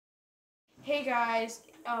Hey guys,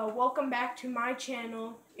 welcome back to my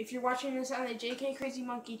channel. If you're watching this on the JK Crazy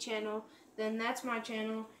Monkey channel, then that's my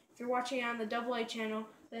channel. If you're watching on the AA channel,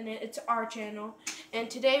 then it's our channel. And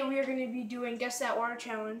today we are going to be doing Guess That Water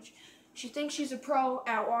Challenge. She thinks she's a pro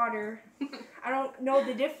at water. I don't know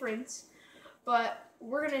the difference, but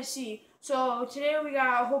we're going to see. So today we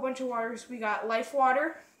got a whole bunch of waters. We got Life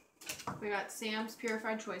Water. We got Sam's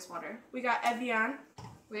Purified Choice Water. We got Evian.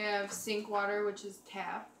 We have Sink Water, which is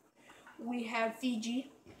tap. We have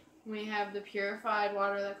Fiji. We have the purified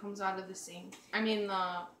water that comes out of the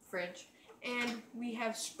the fridge. And we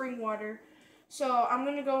have spring water. So I'm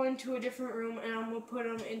going to go into a different room and I'm going to put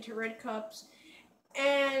them into red cups.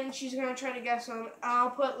 And she's going to try to guess them.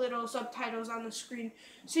 I'll put little subtitles on the screen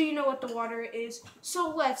so you know what the water is.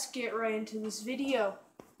 So let's get right into this video.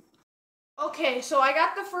 Okay, so I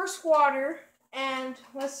got the first water and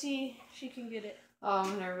let's see if she can get it. Oh,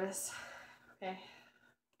 I'm nervous. Okay.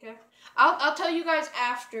 Okay. I'll tell you guys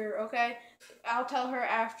after, okay? I'll tell her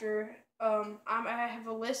after. I have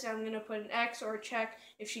a list and I'm going to put an X or a check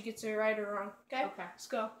if she gets it right or wrong. Okay? Okay. Let's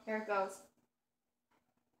go. Here it goes.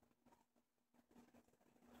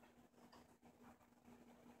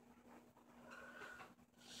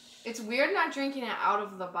 It's weird not drinking it out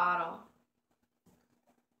of the bottle.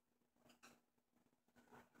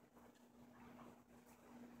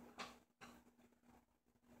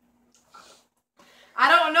 I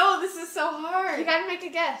don't know. This is so hard. You gotta make a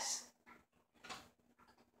guess.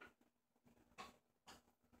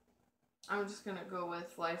 I'm just gonna go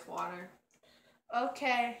with Life Water.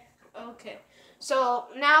 Okay. So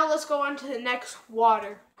now let's go on to the next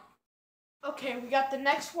water. Okay, we got the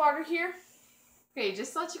next water here. Okay,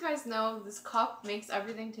 just to let you guys know, this cup makes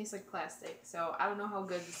everything taste like plastic. So I don't know how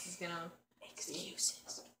good this is gonna.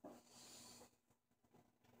 Excuses.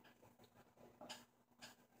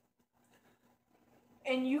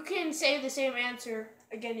 And you can say the same answer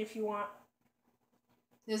again if you want.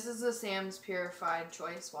 This is the Sam's Purified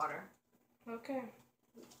Choice Water. Okay.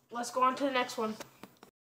 Let's go on to the next one.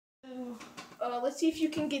 Let's see if you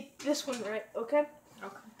can get this one right, okay?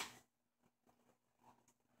 Okay.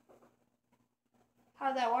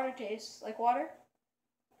 How'd that water taste? Like water?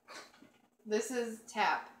 This is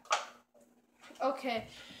tap. Okay.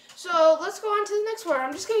 So let's go on to the next water.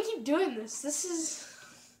 I'm just going to keep doing this.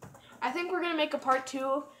 I think we're going to make a part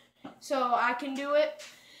 2 so I can do it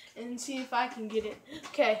and see if I can get it.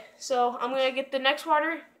 Okay, so I'm going to get the next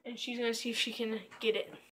water and she's going to see if she can get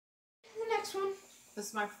it. The next one. This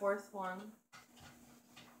is my fourth one.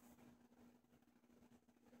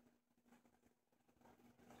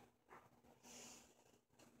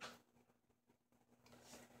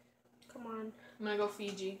 Come on. I'm going to go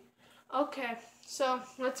Fiji. Okay, so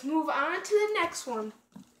let's move on to the next one.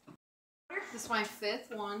 This is my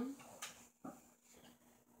fifth one.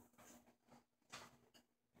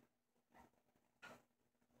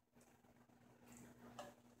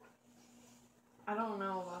 I don't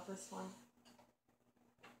know about this one.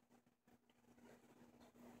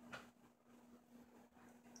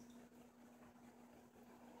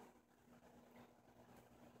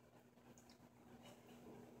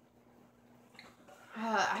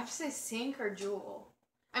 I have to say Sink or Jewel.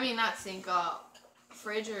 I mean, not Sink,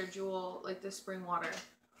 Fridge or Jewel, like the spring water.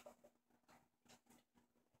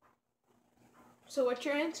 So what's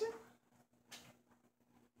your answer?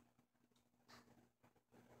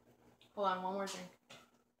 Hold on, one more drink.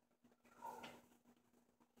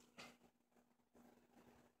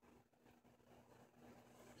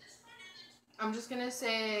 I'm just gonna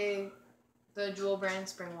say the Jewel brand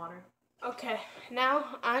spring water. Okay,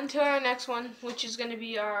 now on to our next one, which is going to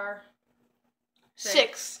be our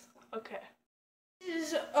sixth. Okay.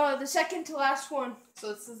 This is the second to last one.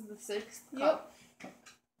 So this is the sixth Yep. cup.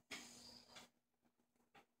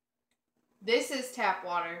 This is tap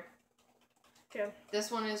water. Okay.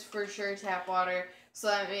 This one is for sure tap water. So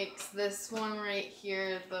that makes this one right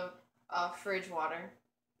here the fridge water.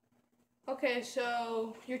 Okay,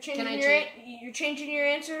 so you're Can I you're changing your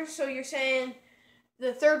answer. So you're saying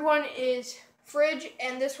the third one is fridge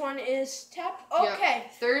and this one is tap. Okay.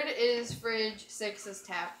 Yep. Third is fridge. 6 is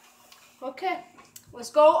tap. Okay.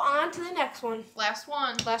 Let's go on to the next one. Last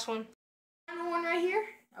one. Last one. Final one right here.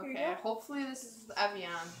 Here Okay. Hopefully this is the Evian.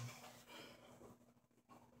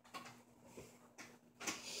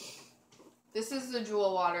 This is the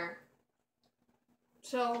Jewel water.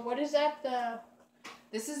 So what is that?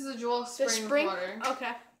 This is the Jewel spring water.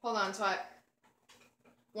 Okay. Hold on. So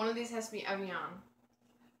one of these has to be Evian.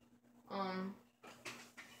 I'm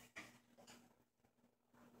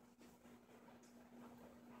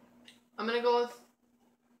gonna go with.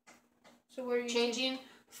 So what are you changing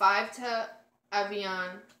 5 to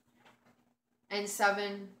Evian and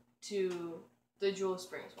 7 to the Jewel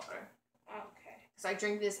Springs water. Okay. Because I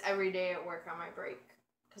drink this every day at work on my break.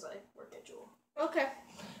 Because I work at Jewel. Okay.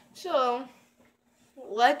 So,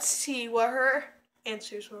 let's see what her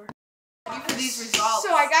answers were. Ready for these results.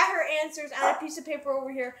 So, I got her answers on a piece of paper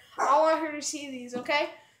over here. I want her to see these, okay?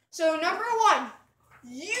 So, number 1,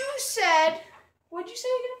 you said, what'd you say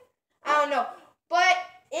again? I don't know. But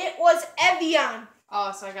it was Evian.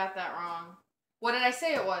 Oh, so I got that wrong. What did I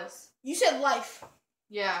say it was? You said Life.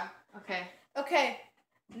 Yeah. Okay. Okay.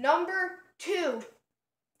 Number 2,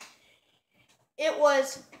 it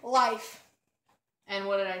was Life. And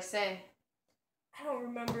what did I say? I don't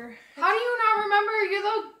remember. How do you not remember?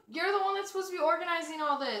 You're the one that's supposed to be organizing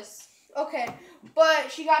all this. Okay,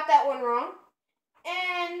 but she got that one wrong.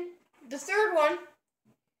 And the third one,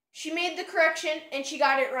 she made the correction and she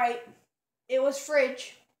got it right. It was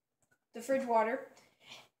Fridge, the fridge water.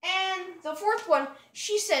 And the fourth one,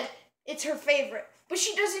 she said it's her favorite, but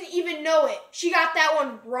she doesn't even know it. She got that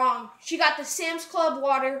one wrong. She got the Sam's Club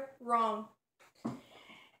water wrong.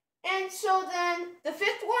 And so then the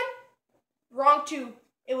fifth one, wrong too.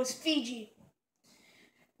 It was Fiji.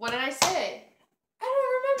 What did I say?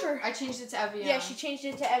 I don't remember. I changed it to Evian. Yeah, she changed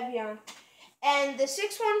it to Evian. And the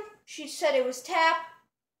sixth one, she said it was Tap,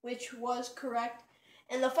 which was correct.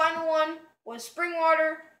 And the final one was Spring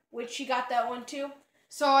Water, which she got that one too.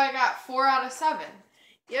 So I got 4 out of 7.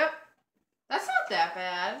 Yep. That's not that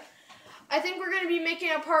bad. I think we're going to be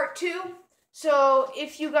making a part 2. So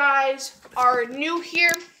if you guys are new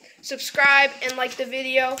here, subscribe and like the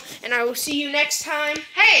video. And I will see you next time.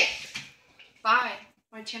 Hey! Bye.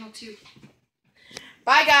 My channel too.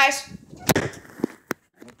 Bye, guys.